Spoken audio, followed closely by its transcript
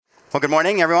Well, good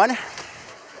morning, everyone.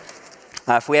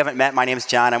 If we haven't met, my name is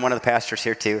John. I'm one of the pastors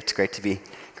here too. It's great to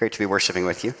be worshiping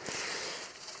with you.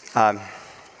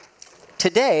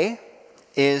 Today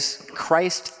is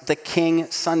Christ the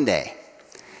King Sunday,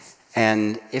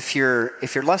 and if you're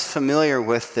less familiar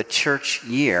with the church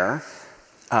year,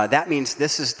 that means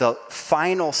this is the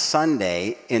final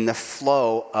Sunday in the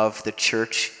flow of the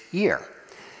church year.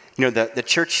 You know, the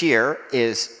church year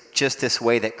is just this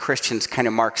way that Christians kind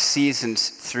of mark seasons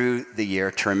through the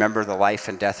year to remember the life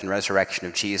and death and resurrection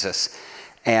of Jesus,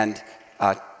 and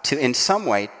to in some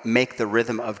way make the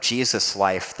rhythm of Jesus'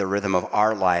 life the rhythm of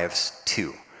our lives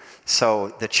too. So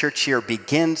the church year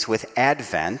begins with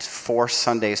Advent, 4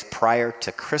 Sundays prior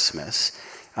to Christmas,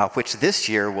 which this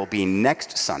year will be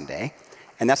next Sunday,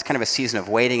 and that's kind of a season of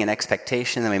waiting and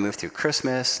expectation. Then we move through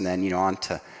Christmas, and then on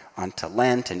to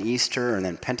Lent and Easter and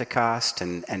then Pentecost,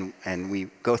 and we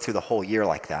go through the whole year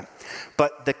like that.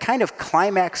 But the kind of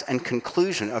climax and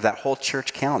conclusion of that whole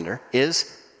church calendar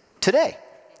is today,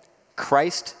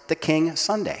 Christ the King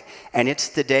Sunday. And it's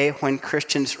the day when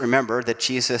Christians remember that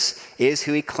Jesus is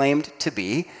who he claimed to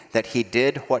be, that he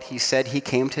did what he said he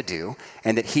came to do,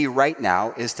 and that he right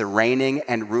now is the reigning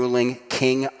and ruling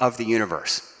King of the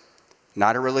universe.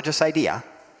 Not a religious idea.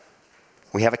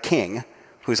 We have a king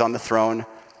who's on the throne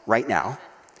right now,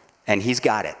 and he's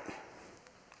got it,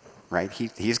 right?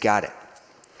 He's got it.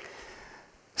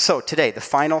 So today, the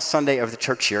final Sunday of the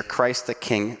church year, Christ the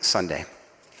King Sunday.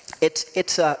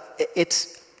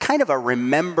 It's kind of a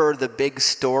remember the big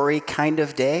story kind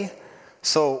of day.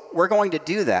 So we're going to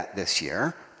do that this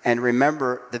year and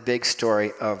remember the big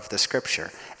story of the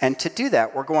Scripture. And to do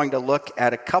that, we're going to look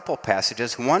at a couple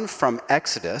passages, one from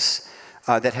Exodus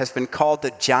that has been called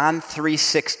the John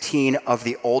 3:16 of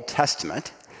the Old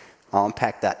Testament. I'll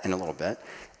unpack that in a little bit.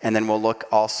 And then we'll look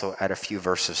also at a few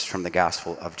verses from the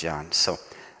Gospel of John. So,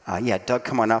 Doug,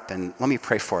 come on up and let me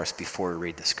pray for us before we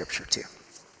read the Scripture too.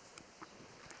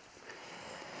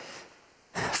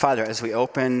 Father, as we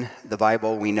open the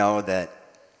Bible, we know that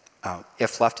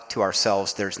if left to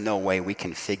ourselves, there's no way we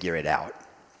can figure it out.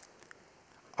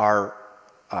 Our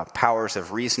powers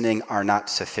of reasoning are not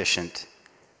sufficient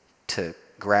to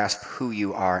grasp who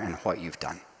you are and what you've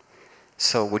done.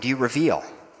 So would you reveal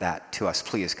that to us,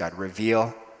 please, God?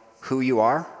 Reveal who you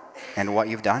are and what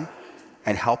you've done,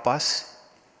 and help us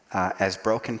as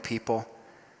broken people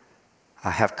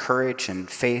have courage and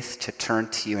faith to turn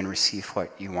to you and receive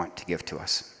what you want to give to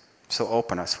us. So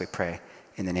open us, we pray,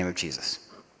 in the name of Jesus.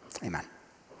 Amen.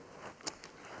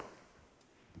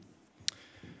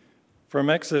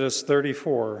 From Exodus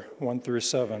 34, 1 through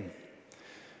 7.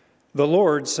 The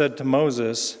Lord said to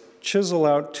Moses, "Chisel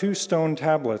out 2 stone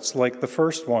tablets like the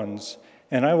first ones,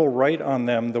 and I will write on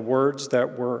them the words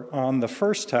that were on the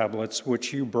first tablets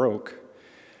which you broke.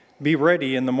 Be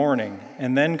ready in the morning,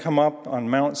 and then come up on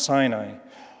Mount Sinai.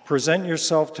 Present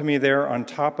yourself to me there on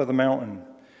top of the mountain.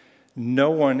 No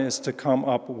one is to come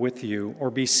up with you or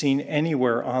be seen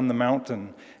anywhere on the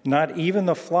mountain. Not even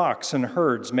the flocks and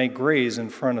herds may graze in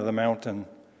front of the mountain."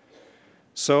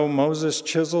 So Moses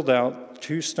chiseled out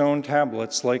 2 stone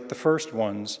tablets like the first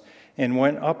ones, and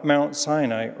went up Mount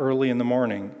Sinai early in the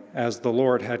morning, as the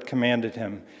Lord had commanded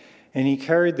him, and he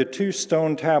carried the 2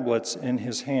 stone tablets in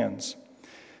his hands.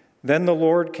 Then the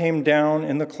Lord came down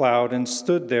in the cloud and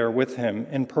stood there with him,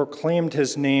 and proclaimed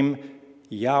his name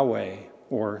Yahweh,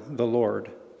 or the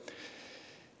Lord.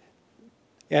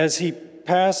 As he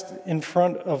passed in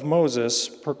front of Moses,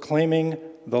 proclaiming,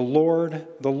 the Lord,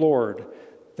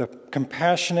 the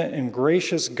compassionate and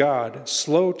gracious God,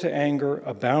 slow to anger,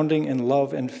 abounding in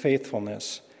love and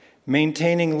faithfulness,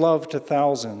 maintaining love to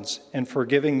thousands, and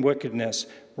forgiving wickedness,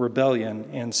 rebellion,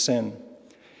 and sin.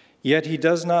 Yet he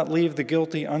does not leave the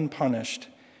guilty unpunished.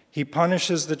 He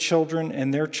punishes the children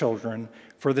and their children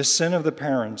for the sin of the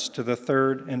parents to the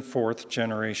 3rd and 4th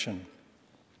generation.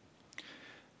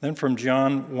 Then from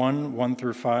John 1, 1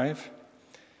 through 5.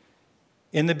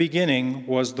 In the beginning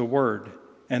was the Word,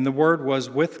 and the Word was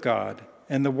with God,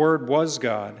 and the Word was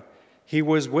God. He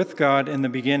was with God in the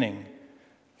beginning.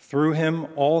 Through him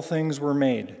all things were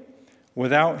made.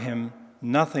 Without him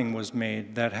nothing was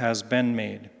made that has been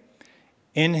made.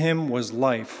 In him was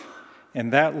life,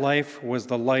 and that life was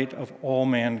the light of all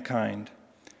mankind.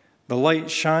 The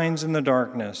light shines in the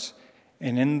darkness,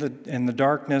 and the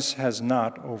darkness has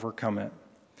not overcome it.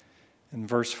 In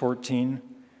verse 14,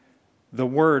 the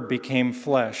Word became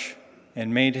flesh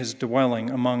and made his dwelling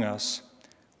among us.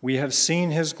 We have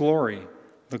seen his glory,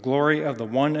 the glory of the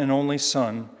one and only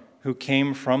Son, who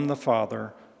came from the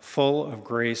Father, full of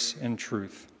grace and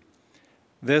truth.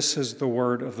 This is the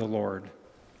word of the Lord.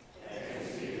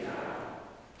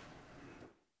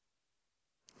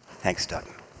 Thanks, Doug.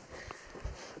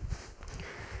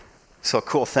 So a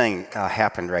cool thing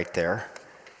happened right there.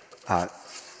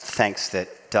 Thanks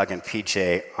that Doug and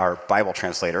PJ are Bible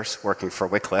translators working for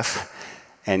Wycliffe,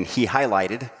 and he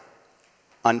highlighted,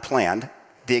 unplanned,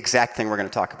 the exact thing we're going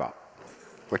to talk about,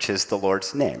 which is the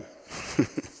Lord's name.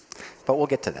 But we'll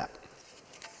get to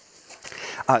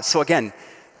that. So again,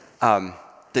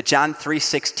 the John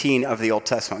 3:16 of the Old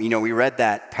Testament. We read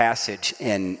that passage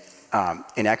in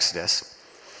Exodus,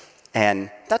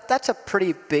 and that's a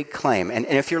pretty big claim. And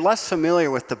if you're less familiar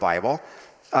with the Bible,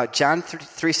 John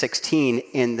 3:16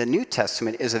 in the New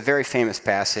Testament is a very famous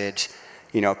passage.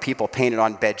 People painted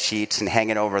on bed sheets and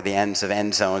hanging over the ends of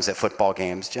end zones at football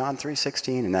games. John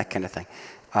 3:16 and that kind of thing.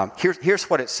 Here's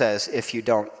what it says if you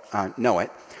don't know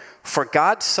it. For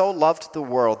God so loved the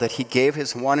world that he gave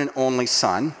his one and only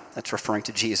Son, that's referring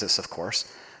to Jesus, of course,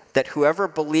 that whoever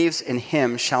believes in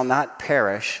him shall not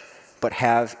perish, but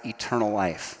have eternal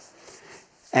life.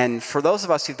 And for those of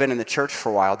us who've been in the church for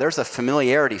a while, there's a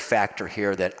familiarity factor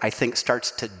here that I think starts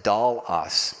to dull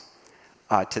us.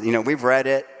 We've read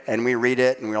it, and we read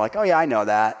it, and we're like, oh yeah, I know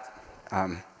that.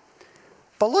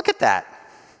 But look at that.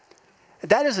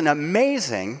 That is an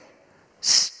amazing,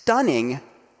 stunning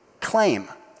claim.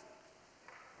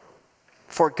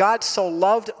 For God so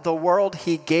loved the world,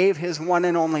 he gave his one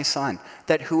and only Son,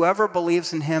 that whoever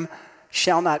believes in him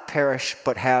shall not perish,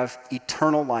 but have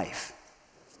eternal life.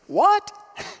 What?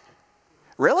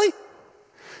 Really?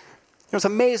 It was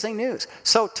amazing news.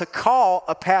 So to call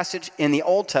a passage in the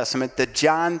Old Testament the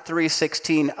John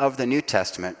 3:16 of the New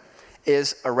Testament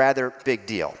is a rather big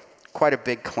deal, quite a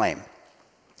big claim.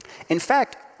 In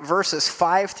fact, verses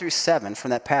 5 through 7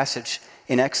 from that passage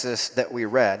in Exodus that we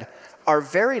read are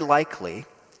very likely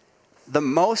the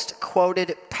most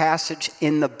quoted passage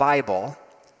in the Bible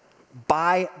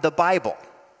by the Bible.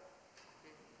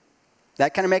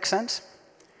 That kind of makes sense?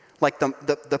 Like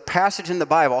the passage in the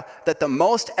Bible that the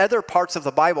most other parts of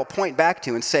the Bible point back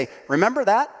to and say, remember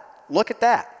that? Look at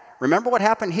that. Remember what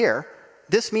happened here?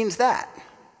 This means that.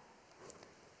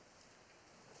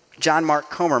 John Mark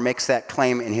Comer makes that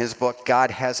claim in his book, God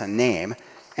Has a Name,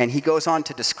 and he goes on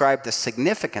to describe the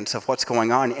significance of what's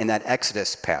going on in that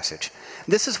Exodus passage.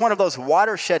 This is one of those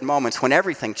watershed moments when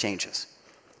everything changes.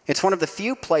 It's one of the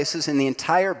few places in the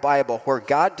entire Bible where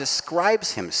God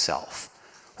describes himself,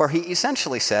 where he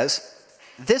essentially says,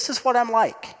 this is what I'm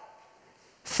like.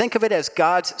 Think of it as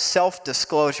God's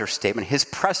self-disclosure statement, his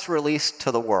press release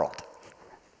to the world.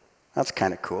 That's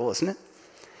kind of cool, isn't it?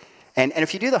 And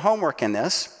if you do the homework in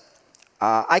this,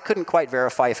 I couldn't quite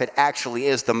verify if it actually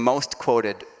is the most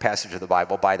quoted passage of the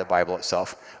Bible by the Bible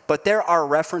itself, but there are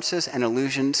references and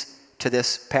allusions to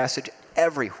this passage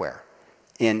everywhere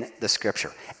in the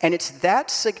Scripture. And it's that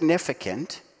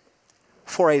significant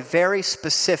for a very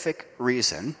specific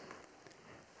reason,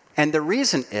 and the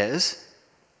reason is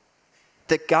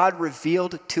that God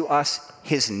revealed to us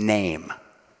his name.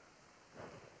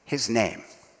 His name.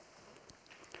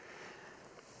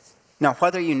 Now,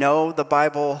 whether you know the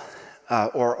Bible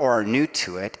or are new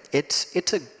to it,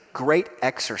 it's a great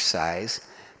exercise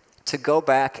to go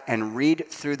back and read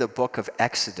through the book of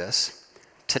Exodus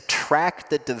to track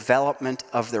the development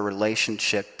of the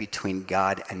relationship between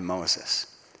God and Moses.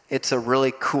 It's a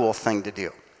really cool thing to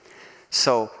do.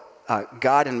 So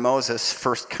God and Moses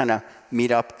first kind of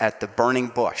meet up at the burning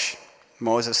bush.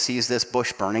 Moses sees this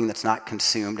bush burning that's not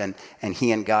consumed, and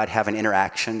he and God have an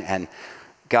interaction, and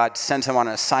God sends him on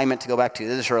an assignment to go back to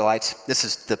the Israelites. This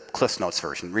is the Cliff Notes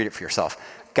version. Read it for yourself.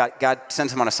 God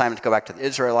sends him on an assignment to go back to the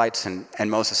Israelites, and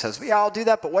Moses says, yeah, I'll do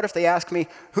that, but what if they ask me,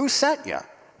 who sent you?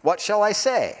 What shall I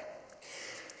say?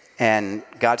 And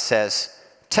God says,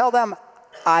 tell them,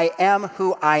 I am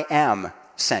who I am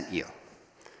sent you.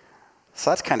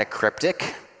 So that's kind of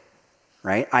cryptic,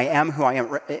 right? I am who I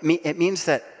am. It means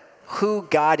that who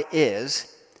God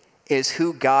is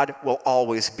who God will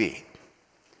always be.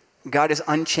 God is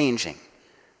unchanging.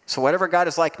 So whatever God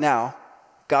is like now,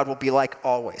 God will be like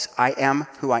always. I am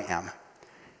who I am.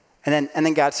 And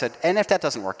then God said, and if that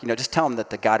doesn't work, just tell them that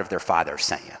the God of their fathers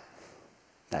sent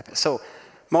you. So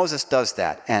Moses does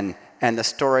that, and the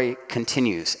story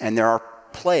continues, and there are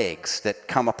plagues that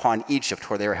come upon Egypt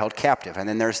where they are held captive. And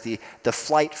then there's the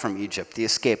flight from Egypt, the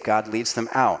escape. God leads them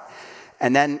out.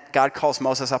 And then God calls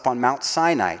Moses up on Mount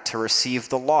Sinai to receive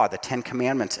the law, the 10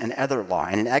 Commandments and other law.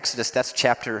 And in Exodus, that's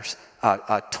chapters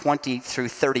 20 through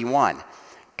 31.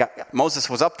 Moses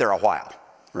was up there a while,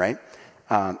 right?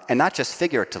 And not just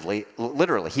figuratively,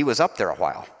 literally, he was up there a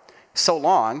while. So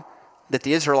long that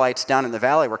the Israelites down in the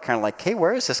valley were kind of like, hey,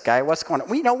 where is this guy? What's going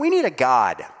on? We need a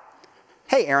God.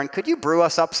 Hey, Aaron, could you brew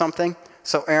us up something?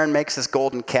 So Aaron makes this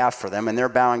golden calf for them, and they're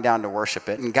bowing down to worship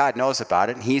it, and God knows about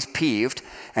it, and he's peeved,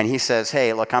 and he says,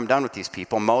 hey, look, I'm done with these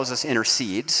people. Moses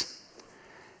intercedes,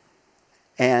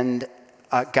 and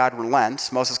God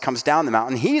relents. Moses comes down the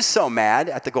mountain. He's so mad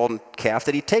at the golden calf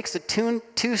that he takes the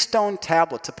two stone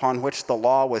tablets upon which the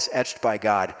law was etched by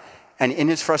God, and in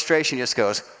his frustration, he just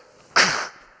goes,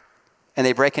 and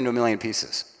they break into a million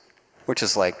pieces, which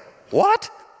is like, what?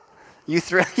 You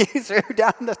threw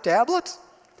down the tablets?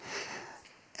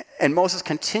 And Moses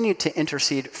continued to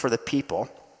intercede for the people.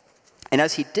 And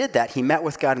as he did that, he met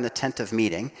with God in the tent of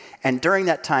meeting. And during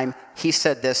that time, he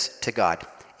said this to God: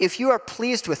 if you are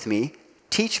pleased with me,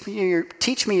 teach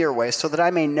me your ways so that I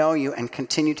may know you and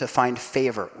continue to find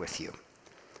favor with you.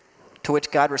 To which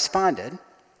God responded,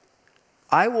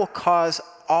 I will cause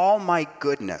all my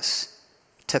goodness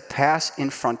to pass in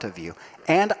front of you,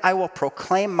 and I will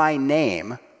proclaim my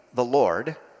name, the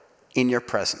Lord, in your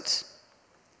presence.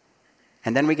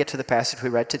 And then we get to the passage we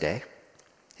read today,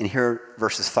 and here are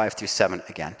verses 5 through 7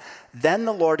 again. Then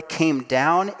the Lord came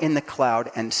down in the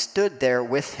cloud and stood there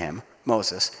with him,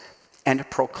 Moses, and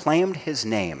proclaimed his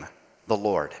name, the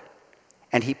Lord.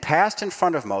 And he passed in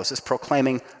front of Moses,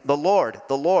 proclaiming, the Lord,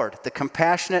 the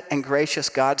compassionate and gracious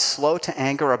God, slow to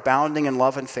anger, abounding in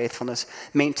love and faithfulness,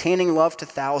 maintaining love to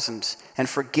thousands, and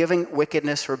forgiving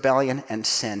wickedness, rebellion, and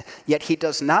sin. Yet he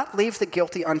does not leave the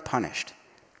guilty unpunished.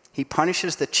 He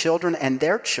punishes the children and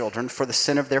their children for the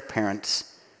sin of the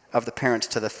parents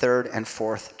to the third and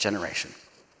fourth generation.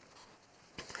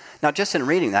 Now, just in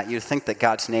reading that, you'd think that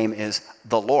God's name is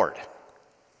the Lord,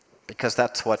 because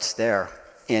that's what's there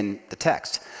in the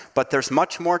text. But there's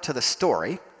much more to the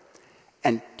story,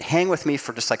 and hang with me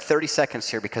for just like 30 seconds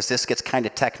here because this gets kind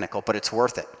of technical, but it's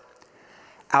worth it.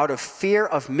 Out of fear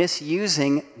of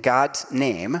misusing God's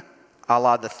name, a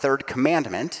la the third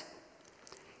commandment,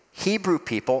 Hebrew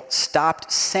people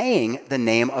stopped saying the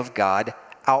name of God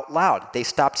out loud. They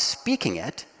stopped speaking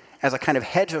it as a kind of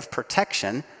hedge of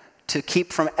protection to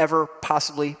keep from ever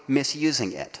possibly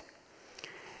misusing it.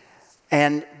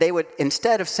 And they would,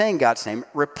 instead of saying God's name,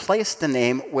 replace the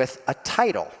name with a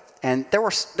title. And there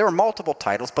were multiple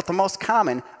titles, but the most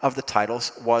common of the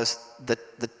titles was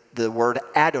the word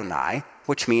Adonai,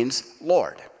 which means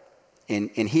Lord in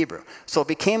Hebrew. So it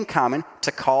became common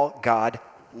to call God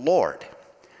Lord.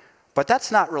 But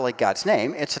that's not really God's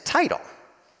name. It's a title,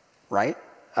 right?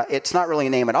 It's not really a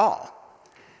name at all.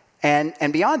 And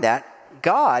beyond that,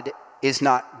 God is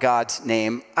not God's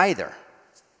name either.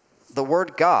 The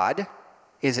word God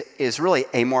is really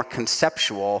a more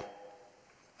conceptual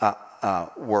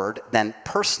word than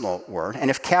personal word. And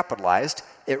if capitalized,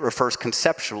 it refers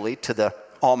conceptually to the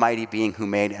almighty being who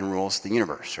made and rules the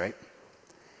universe, right?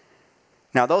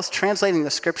 Now, those translating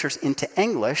the scriptures into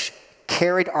English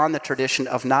carried on the tradition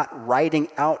of not writing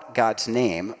out God's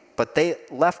name, but they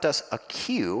left us a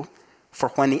cue for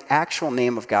when the actual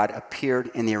name of God appeared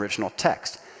in the original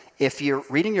text. If you're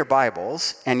reading your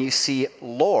Bibles and you see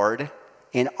Lord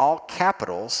in all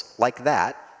capitals like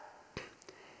that,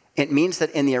 it means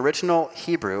that in the original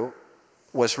Hebrew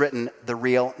was written the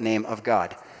real name of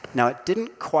God. Now, it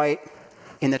didn't quite,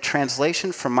 in the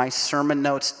translation from my sermon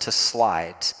notes to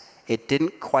slides, it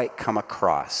didn't quite come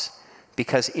across.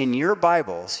 Because in your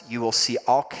Bibles, you will see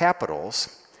all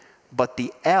capitals, but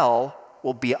the L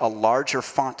will be a larger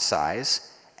font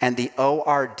size, and the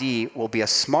ORD will be a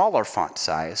smaller font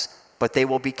size, but they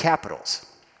will be capitals.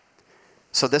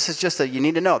 So this is just you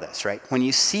need to know this, right? When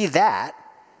you see that,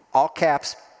 all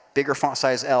caps, bigger font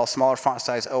size L, smaller font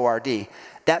size ORD,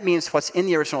 that means what's in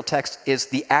the original text is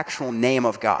the actual name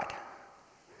of God,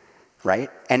 right?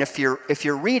 And if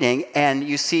you're reading and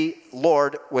you see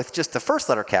Lord with just the first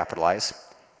letter capitalized,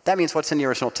 that means what's in the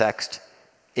original text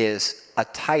is a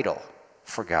title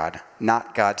for God,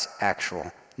 not God's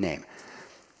actual name.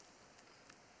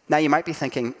 Now you might be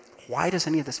thinking, why does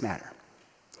any of this matter?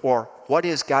 Or what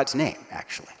is God's name,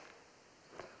 actually?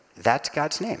 That's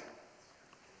God's name.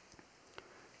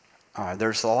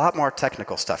 There's a lot more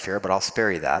technical stuff here, but I'll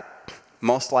spare you that.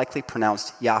 Most likely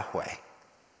pronounced Yahweh.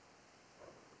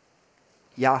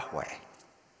 Yahweh.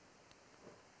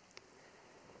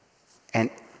 And,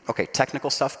 okay, technical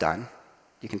stuff done.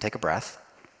 You can take a breath.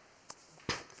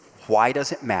 Why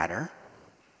does it matter?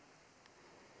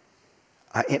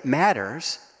 It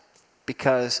matters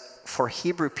because for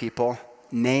Hebrew people,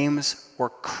 names were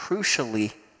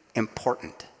crucially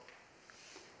important.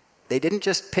 They didn't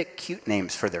just pick cute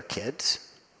names for their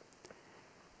kids.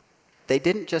 They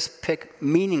didn't just pick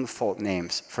meaningful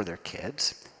names for their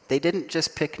kids. They didn't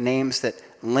just pick names that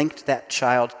linked that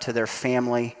child to their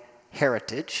family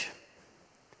heritage.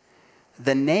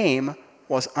 The name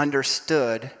was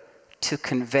understood to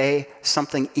convey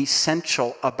something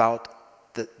essential about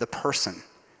the person,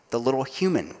 the little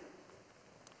human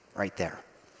right there.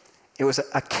 It was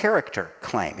a character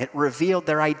claim. It revealed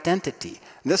their identity.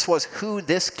 This was who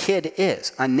this kid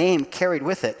is. A name carried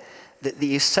with it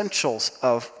the essentials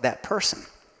of that person.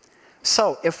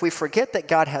 So if we forget that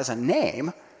God has a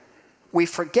name, we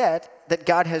forget that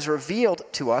God has revealed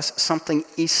to us something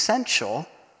essential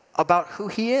about who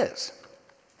he is.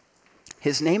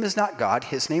 His name is not God.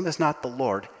 His name is not the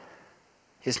Lord.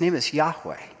 His name is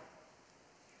Yahweh.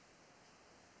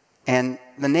 And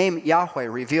the name Yahweh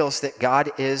reveals that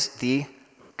God is the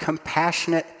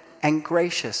compassionate and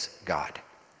gracious God,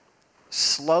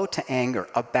 slow to anger,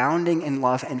 abounding in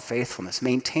love and faithfulness,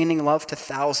 maintaining love to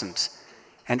thousands,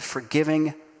 and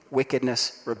forgiving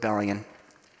wickedness, rebellion,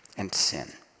 and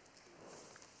sin.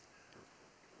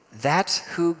 That's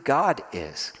who God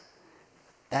is.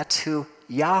 That's who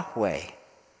Yahweh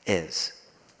is.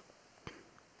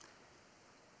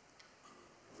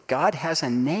 God has a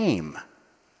name.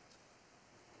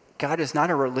 God is not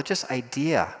a religious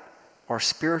idea or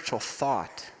spiritual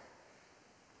thought.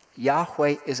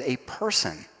 Yahweh is a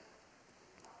person.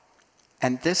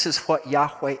 And this is what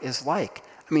Yahweh is like.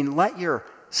 I mean, let your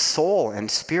soul and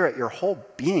spirit, your whole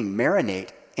being marinate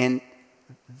in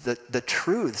the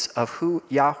truths of who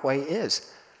Yahweh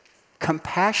is.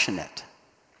 Compassionate.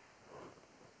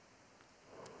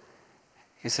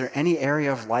 Is there any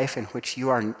area of life in which you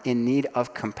are in need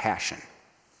of compassion?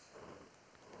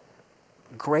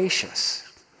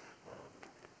 Gracious.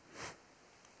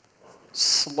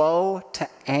 Slow to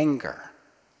anger.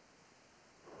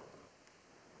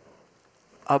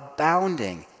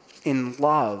 Abounding in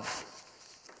love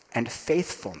and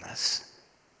faithfulness.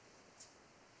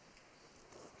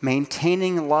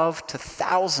 Maintaining love to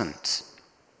thousands.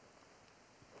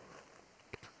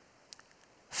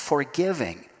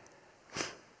 Forgiving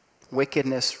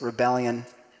wickedness, rebellion,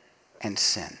 and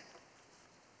sin.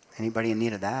 Anybody in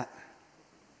need of that?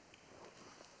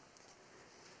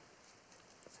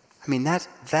 I mean,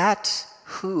 that's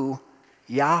who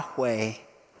Yahweh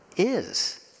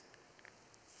is.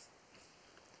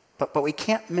 But we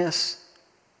can't miss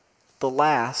the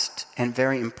last and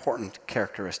very important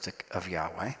characteristic of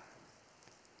Yahweh.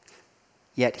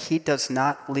 Yet he does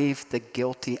not leave the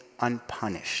guilty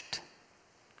unpunished.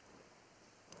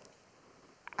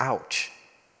 Ouch.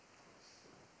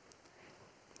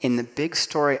 In the big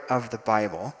story of the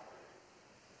Bible,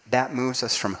 that moves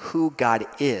us from who God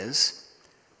is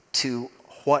to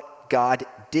what God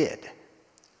did,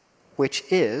 which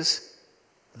is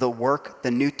the work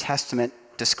the New Testament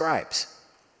describes.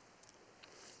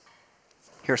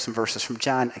 Here are some verses from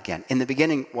John again. In the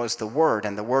beginning was the Word,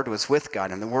 and the Word was with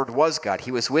God, and the Word was God.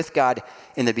 He was with God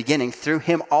in the beginning. Through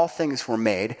him all things were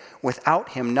made. Without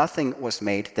him nothing was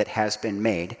made that has been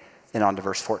made. Then on to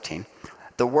verse 14.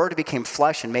 The Word became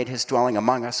flesh and made his dwelling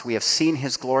among us. We have seen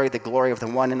his glory, the glory of the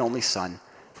one and only Son,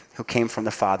 who came from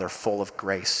the Father, full of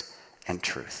grace and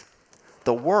truth.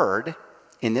 The Word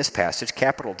in this passage,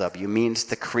 capital W, means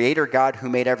the Creator God who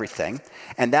made everything,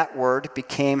 and that Word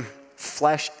became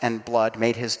flesh and blood,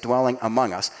 made his dwelling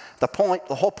among us. The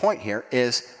whole point here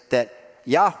is that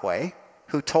Yahweh,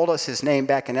 who told us his name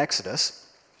back in Exodus,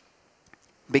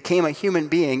 became a human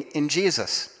being in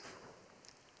Jesus.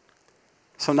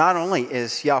 So not only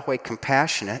is Yahweh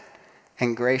compassionate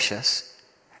and gracious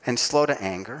and slow to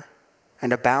anger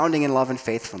and abounding in love and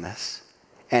faithfulness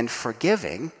and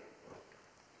forgiving,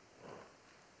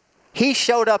 he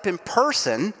showed up in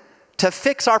person to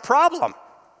fix our problem.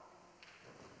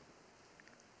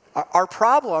 Our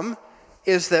problem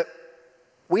is that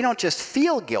we don't just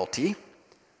feel guilty,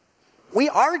 we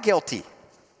are guilty.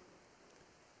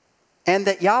 And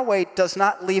that Yahweh does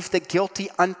not leave the guilty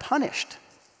unpunished.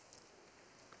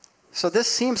 So this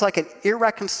seems like an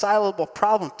irreconcilable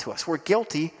problem to us. We're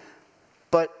guilty,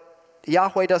 but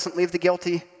Yahweh doesn't leave the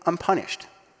guilty unpunished.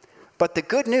 But the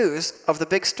good news of the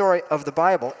big story of the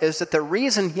Bible is that the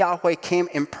reason Yahweh came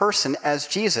in person as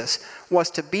Jesus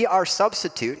was to be our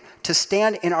substitute, to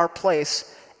stand in our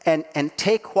place and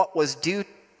take what was due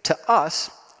to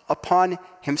us upon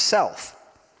himself.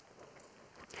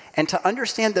 And to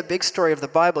understand the big story of the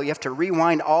Bible, you have to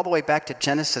rewind all the way back to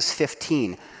Genesis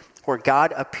 15, where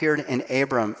God appeared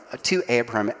to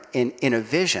Abram in a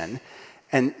vision.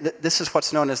 And this is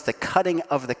what's known as the cutting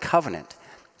of the covenant.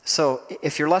 So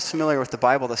if you're less familiar with the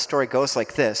Bible, the story goes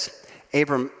like this.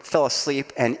 Abram fell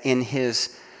asleep, and in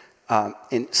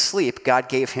sleep, God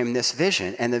gave him this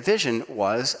vision. And the vision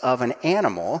was of an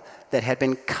animal that had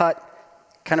been cut,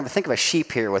 kind of think of a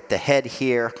sheep here with the head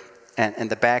here and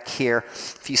the back here.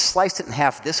 If you sliced it in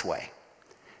half this way,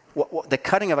 the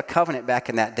cutting of a covenant back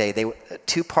in that day,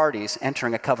 two parties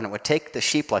entering a covenant would take the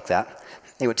sheep like that,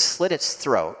 they would slit its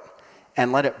throat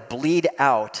and let it bleed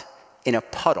out in a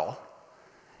puddle,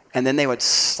 and then they would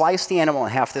slice the animal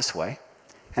in half this way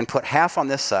and put half on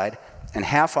this side and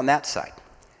half on that side.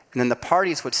 And then the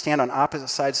parties would stand on opposite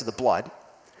sides of the blood,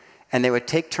 and they would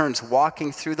take turns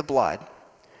walking through the blood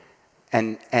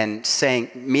and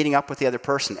saying, meeting up with the other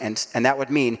person. And that would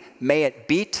mean, may it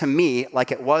be to me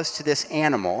like it was to this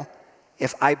animal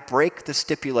if I break the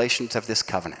stipulations of this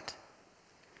covenant.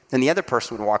 Then the other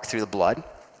person would walk through the blood,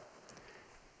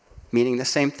 meaning the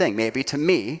same thing. May it be to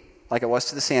me like it was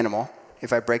to this animal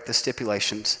if I break the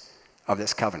stipulations of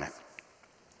this covenant.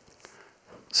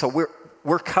 So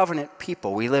we're covenant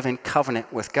people. We live in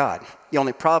covenant with God. The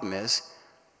only problem is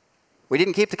we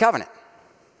didn't keep the covenant.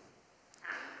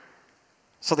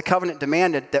 So the covenant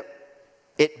demanded that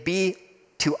it be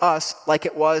to us like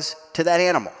it was to that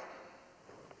animal.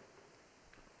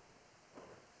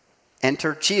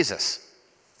 Enter Jesus.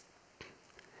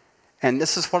 And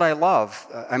this is what I love.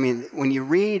 When you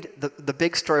read the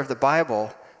big story of the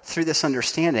Bible through this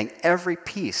understanding, every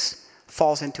piece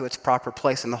falls into its proper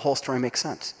place and the whole story makes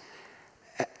sense.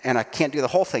 And I can't do the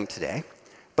whole thing today,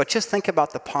 but just think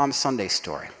about the Palm Sunday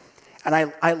story. And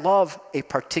I love a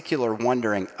particular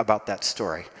wondering about that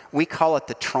story. We call it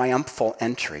the triumphal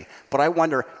entry, but I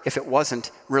wonder if it wasn't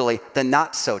really the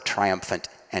not so triumphant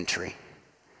entry.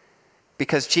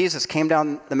 Because Jesus came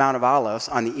down the Mount of Olives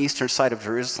on the eastern side of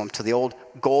Jerusalem to the old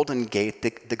Golden Gate,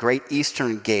 the great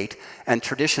eastern gate, and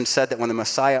tradition said that when the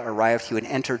Messiah arrived, he would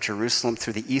enter Jerusalem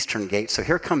through the eastern gate. So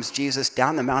here comes Jesus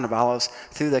down the Mount of Olives,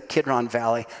 through the Kidron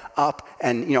Valley, up,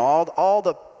 and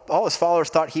all his followers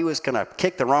thought he was going to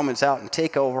kick the Romans out and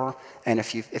take over. And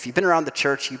if you've been around the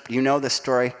church, you know this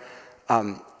story.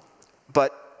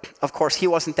 But of course, he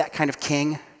wasn't that kind of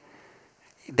king.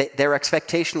 Their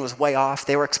expectation was way off.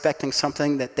 They were expecting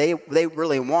something that they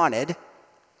really wanted,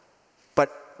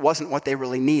 but wasn't what they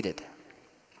really needed.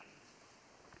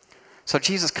 So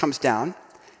Jesus comes down,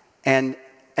 and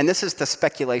this is the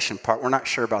speculation part. We're not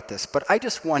sure about this, but I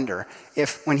just wonder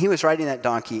if when he was riding that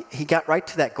donkey, he got right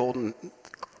to that Golden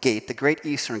Gate, the great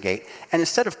eastern gate, and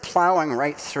instead of plowing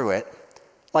right through it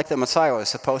like the Messiah was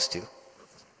supposed to,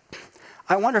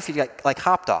 I wonder if he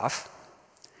hopped off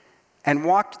and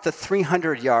walked the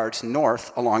 300 yards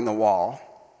north along the wall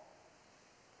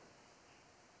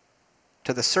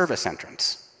to the service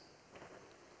entrance,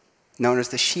 known as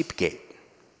the Sheep Gate,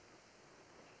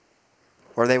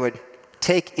 where they would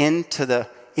take into the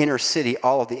inner city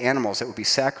all of the animals that would be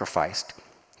sacrificed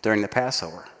during the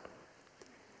Passover.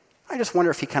 I just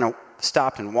wonder if he kind of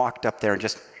stopped and walked up there and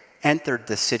just entered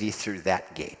the city through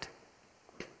that gate.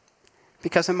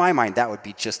 Because in my mind, that would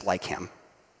be just like him.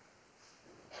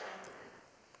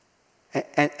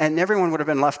 And everyone would have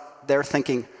been left there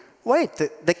thinking, wait,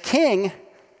 the king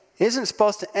isn't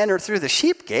supposed to enter through the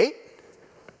sheep gate.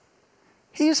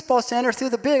 He's supposed to enter through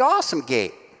the big, awesome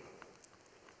gate.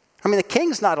 The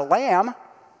king's not a lamb.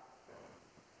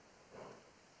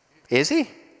 Is he?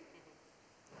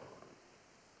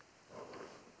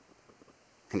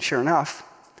 And sure enough,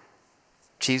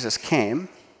 Jesus came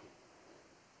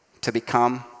to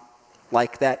become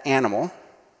like that animal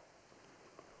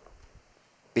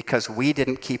because we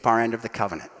didn't keep our end of the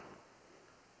covenant.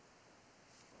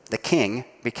 The king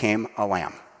became a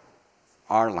lamb,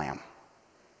 our lamb,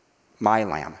 my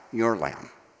lamb, your lamb.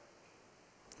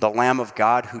 The Lamb of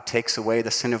God who takes away the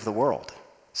sin of the world,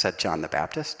 said John the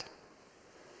Baptist.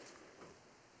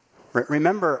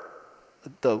 Remember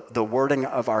the wording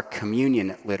of our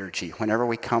communion liturgy. Whenever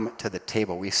we come to the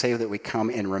table, we say that we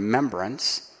come in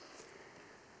remembrance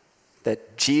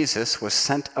that Jesus was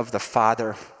sent of the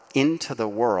Father into the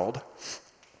world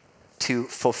to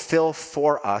fulfill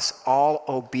for us all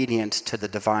obedience to the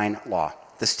divine law,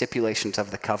 the stipulations of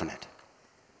the covenant,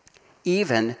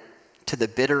 even to the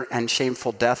bitter and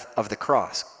shameful death of the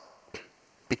cross.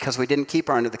 Because we didn't keep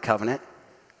our end of the covenant,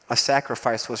 a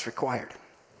sacrifice was required.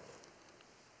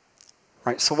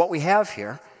 Right? So what we have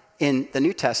here in the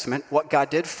New Testament, what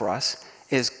God did for us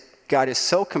is God is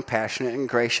so compassionate and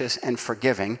gracious and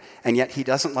forgiving, and yet he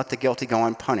doesn't let the guilty go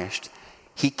unpunished.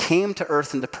 He came to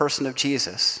earth in the person of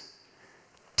Jesus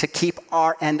to keep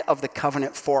our end of the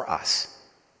covenant for us.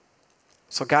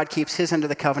 So God keeps his end of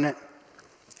the covenant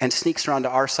and sneaks around to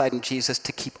our side in Jesus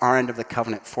to keep our end of the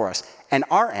covenant for us. And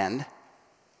our end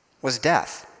was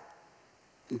death.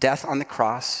 Death on the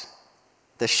cross,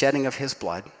 the shedding of his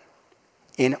blood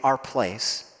in our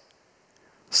place,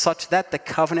 such that the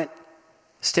covenant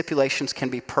stipulations can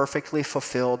be perfectly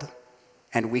fulfilled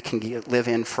and we can live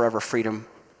in forever freedom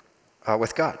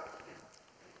with God.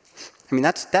 I mean,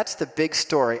 that's the big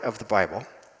story of the Bible.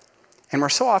 And we're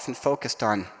so often focused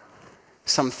on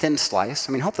some thin slice.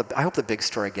 I mean, I hope the big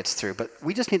story gets through, but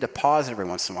we just need to pause every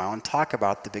once in a while and talk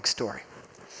about the big story.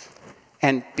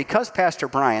 And because Pastor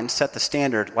Brian set the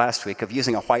standard last week of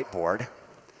using a whiteboard,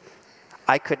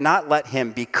 I could not let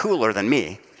him be cooler than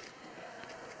me,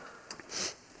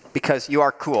 because you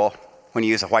are cool when you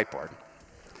use a whiteboard.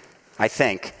 I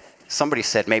think somebody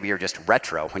said maybe you're just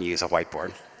retro when you use a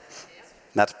whiteboard.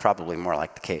 That's probably more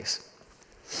like the case.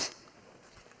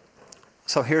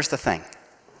 So here's the thing.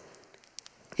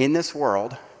 In this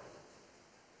world,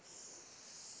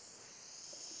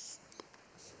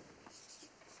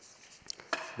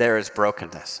 there is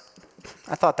brokenness.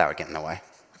 I thought that would get in the way.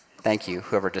 Thank you,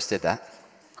 whoever just did that.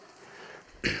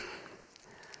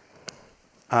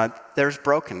 There's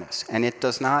brokenness, and it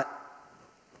does not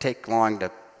take long to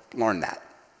learn that.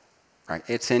 Right?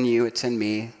 It's in you, it's in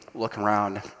me. Look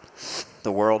around.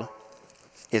 The world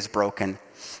is broken.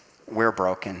 We're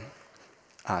broken.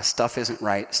 Stuff isn't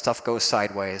right. Stuff goes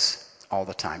sideways all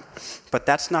the time. But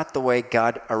that's not the way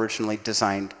God originally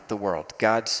designed the world.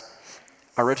 God's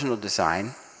original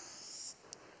design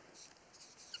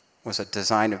was a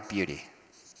design of beauty.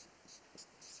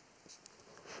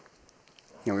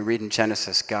 You know, we read in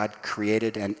Genesis, God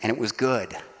created, and it was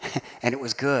good. And it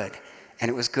was good. And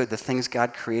it was good. The things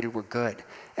God created were good.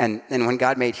 And when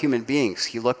God made human beings,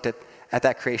 he looked at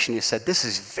that creation and he said, this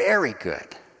is very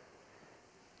good.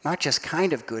 Not just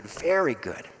kind of good, very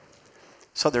good.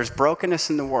 So there's brokenness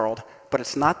in the world, but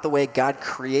it's not the way God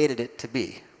created it to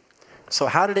be. So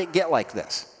how did it get like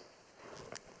this?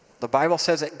 The Bible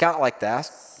says it got like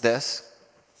this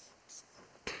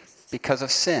because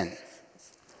of sin.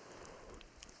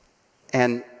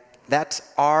 And that's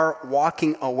our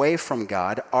walking away from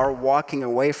God, our walking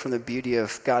away from the beauty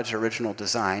of God's original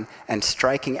design and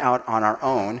striking out on our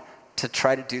own to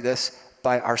try to do this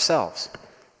by ourselves.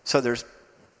 So there's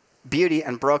beauty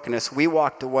and brokenness. We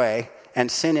walked away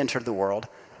and sin entered the world,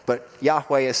 but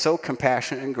Yahweh is so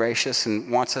compassionate and gracious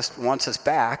and wants us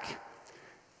back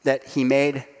that he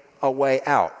made a way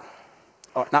out.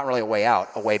 Oh, not really a way out,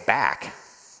 a way back.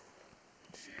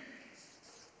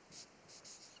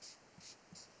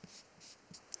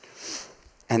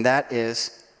 And that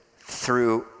is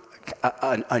through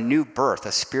a new birth,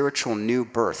 a spiritual new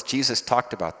birth. Jesus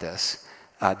talked about this,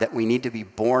 that we need to be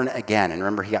born again. And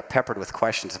remember, he got peppered with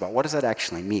questions about what does that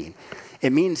actually mean?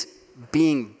 It means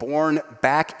being born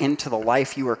back into the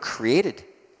life you were created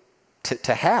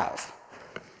to have.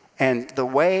 And the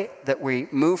way that we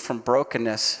move from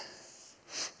brokenness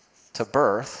to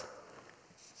birth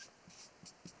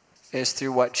is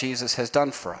through what Jesus has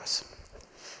done for us.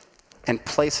 And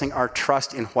placing our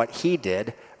trust in what he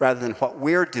did rather than what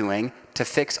we're doing to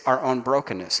fix our own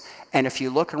brokenness. And if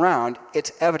you look around,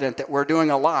 it's evident that we're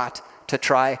doing a lot to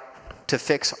try to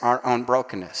fix our own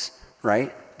brokenness,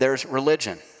 right? There's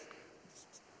religion.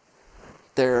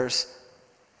 There's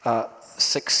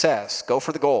success. Go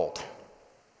for the gold,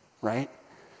 right?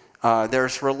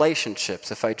 There's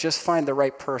relationships. If I just find the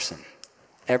right person,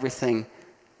 everything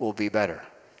will be better.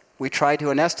 We try to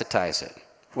anesthetize it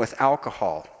with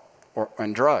alcohol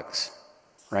and drugs,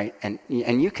 right? And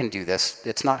you can do this.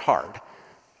 It's not hard,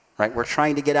 right? We're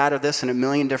trying to get out of this in a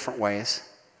million different ways,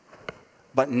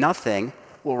 but nothing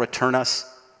will return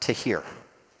us to here.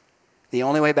 The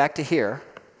only way back to here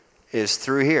is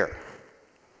through here.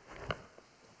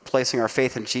 Placing our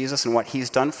faith in Jesus and what he's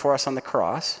done for us on the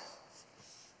cross.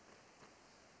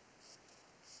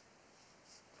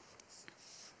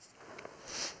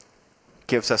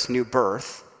 Gives us new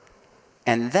birth.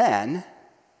 And then,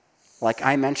 like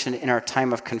I mentioned in our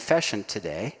time of confession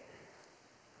today,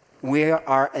 we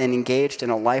are engaged in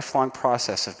a lifelong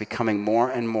process of becoming more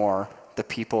and more the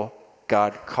people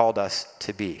God called us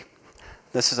to be.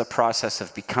 This is a process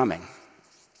of becoming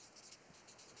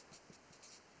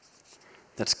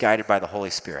that's guided by the Holy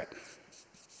Spirit.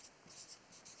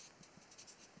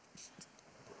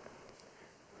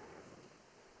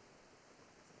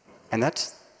 And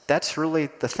that's really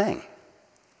the thing.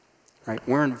 Right?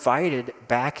 We're invited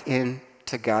back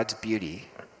into God's beauty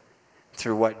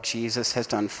through what Jesus has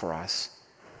done for us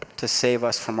to save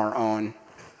us from our own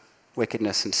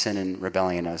wickedness and sin and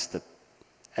rebellion, as the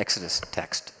Exodus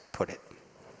text put it.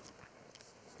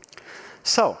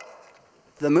 So,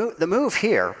 the move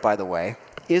here, by the way,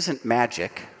 isn't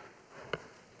magic.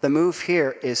 The move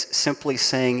here is simply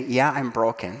saying, yeah, I'm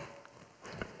broken.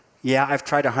 Yeah, I've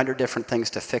tried 100 different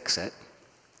things to fix it.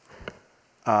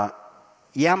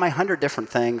 Yeah, my 100 different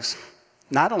things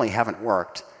not only haven't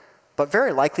worked, but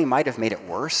very likely might have made it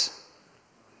worse.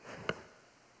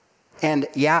 And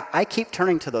yeah, I keep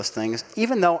turning to those things,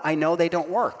 even though I know they don't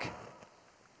work.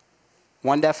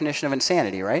 One definition of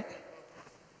insanity, right?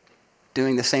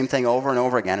 Doing the same thing over and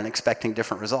over again and expecting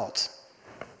different results.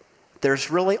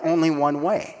 There's really only one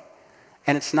way.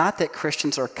 And it's not that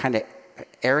Christians are kind of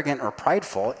arrogant or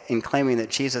prideful in claiming that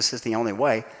Jesus is the only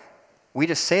way. We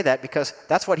just say that because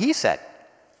that's what he said.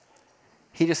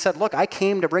 He just said, look, I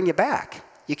came to bring you back.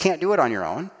 You can't do it on your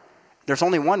own. There's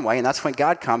only one way, and that's when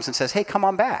God comes and says, hey, come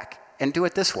on back and do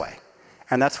it this way.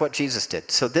 And that's what Jesus did.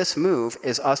 So this move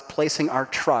is us placing our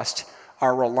trust,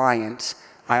 our reliance.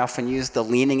 I often use the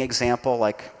leaning example,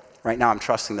 like right now I'm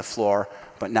trusting the floor,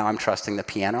 but now I'm trusting the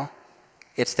piano.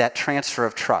 It's that transfer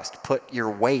of trust. Put your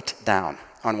weight down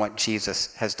on what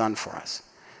Jesus has done for us.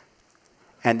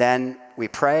 And then we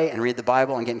pray and read the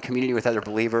Bible and get in community with other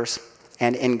believers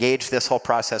and engage this whole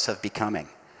process of becoming.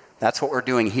 That's what we're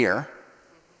doing here,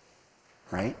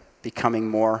 right? Becoming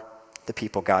more the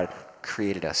people God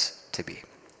created us to be.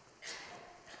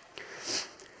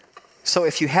 So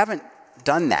if you haven't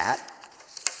done that,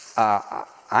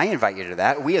 I invite you to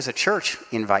that. We as a church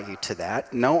invite you to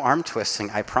that. No arm twisting,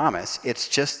 I promise. It's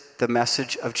just the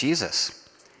message of Jesus.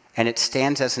 And it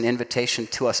stands as an invitation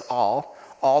to us all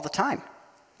the time.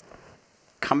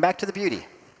 Come back to the beauty.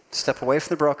 Step away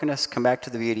from the brokenness, come back to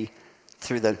the beauty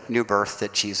through the new birth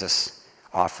that Jesus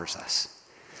offers us.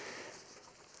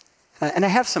 And I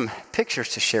have some pictures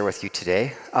to share with you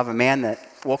today of a man that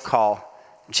we'll call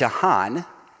Jahan.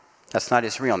 That's not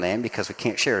his real name because we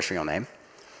can't share his real name.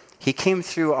 He came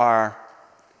through our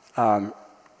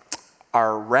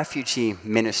refugee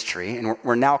ministry, and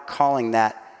we're now calling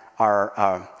that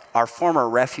our former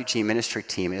refugee ministry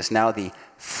team is now the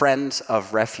Friends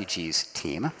of Refugees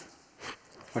team,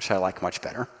 which I like much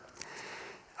better.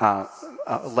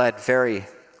 Led very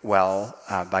well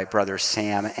by brothers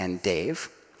Sam and Dave.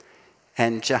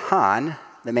 And Jahan,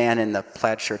 the man in the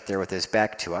plaid shirt there with his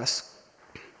back to us,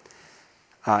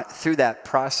 through that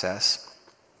process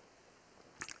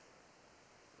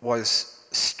was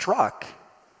struck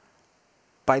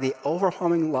by the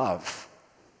overwhelming love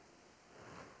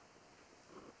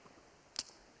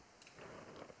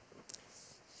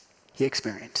he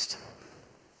experienced.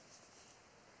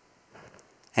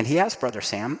 And he asked Brother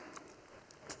Sam,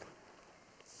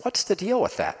 what's the deal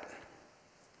with that?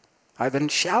 I've been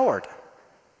showered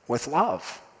with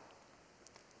love.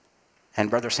 And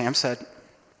Brother Sam said,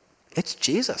 it's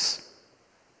Jesus.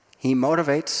 He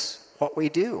motivates what we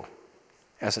do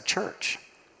as a church.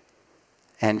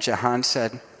 And Jahan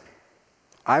said,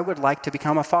 I would like to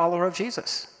become a follower of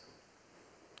Jesus.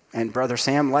 And Brother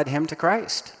Sam led him to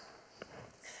Christ.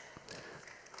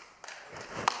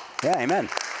 Yeah, amen.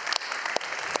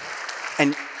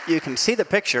 And you can see the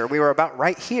picture. We were about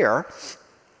right here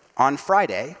on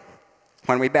Friday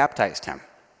when we baptized him.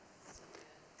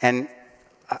 And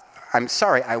I'm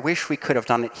sorry, I wish we could have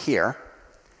done it here.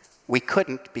 We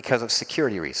couldn't because of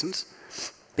security reasons,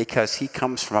 because he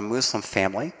comes from a Muslim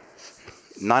family,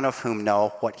 none of whom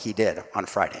know what he did on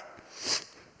Friday.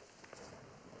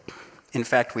 In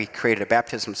fact, we created a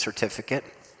baptism certificate,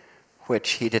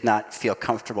 which he did not feel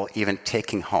comfortable even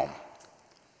taking home.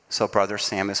 So Brother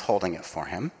Sam is holding it for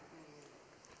him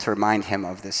to remind him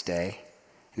of this day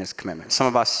and his commitment. Some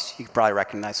of us, you probably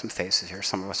recognize some faces here.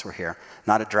 Some of us were here.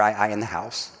 Not a dry eye in the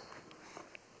house.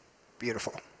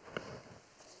 Beautiful.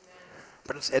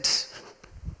 But it's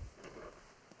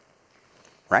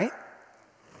right?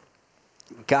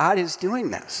 God is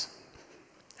doing this.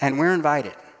 And we're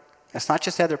invited. It's not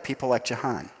just other people like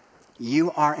Jahan.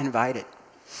 You are invited.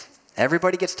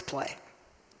 Everybody gets to play,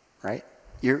 right?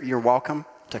 You're welcome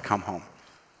to come home.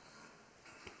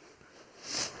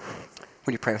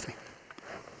 Would you pray with me?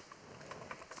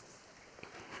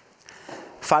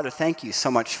 Father, thank you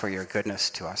so much for your goodness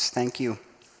to us. Thank you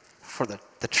for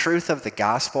the truth of the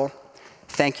gospel.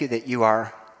 Thank you that you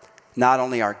are not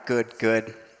only our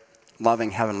good,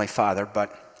 loving Heavenly Father,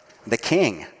 but the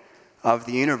King of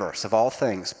the universe, of all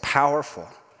things, powerful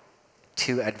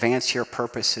to advance your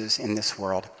purposes in this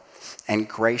world, and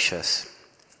gracious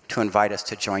to invite us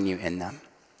to join you in them.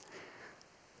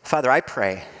 Father, I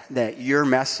pray that your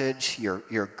message,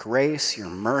 your grace, your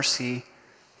mercy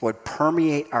would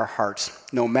permeate our hearts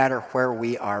no matter where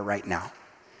we are right now.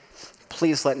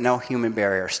 Please let no human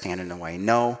barrier stand in the way,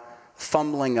 no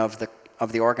fumbling of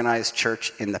the organized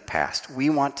church in the past. We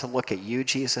want to look at you,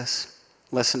 Jesus,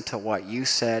 listen to what you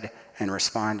said, and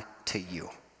respond to you.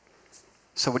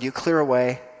 So would you clear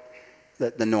away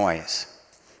the noise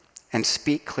and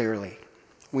speak clearly?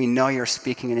 We know you're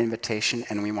speaking an invitation,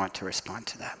 and we want to respond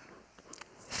to that.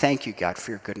 Thank you, God,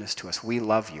 for your goodness to us. We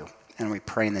love you, and we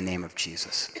pray in the name of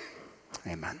Jesus.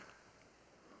 Amen.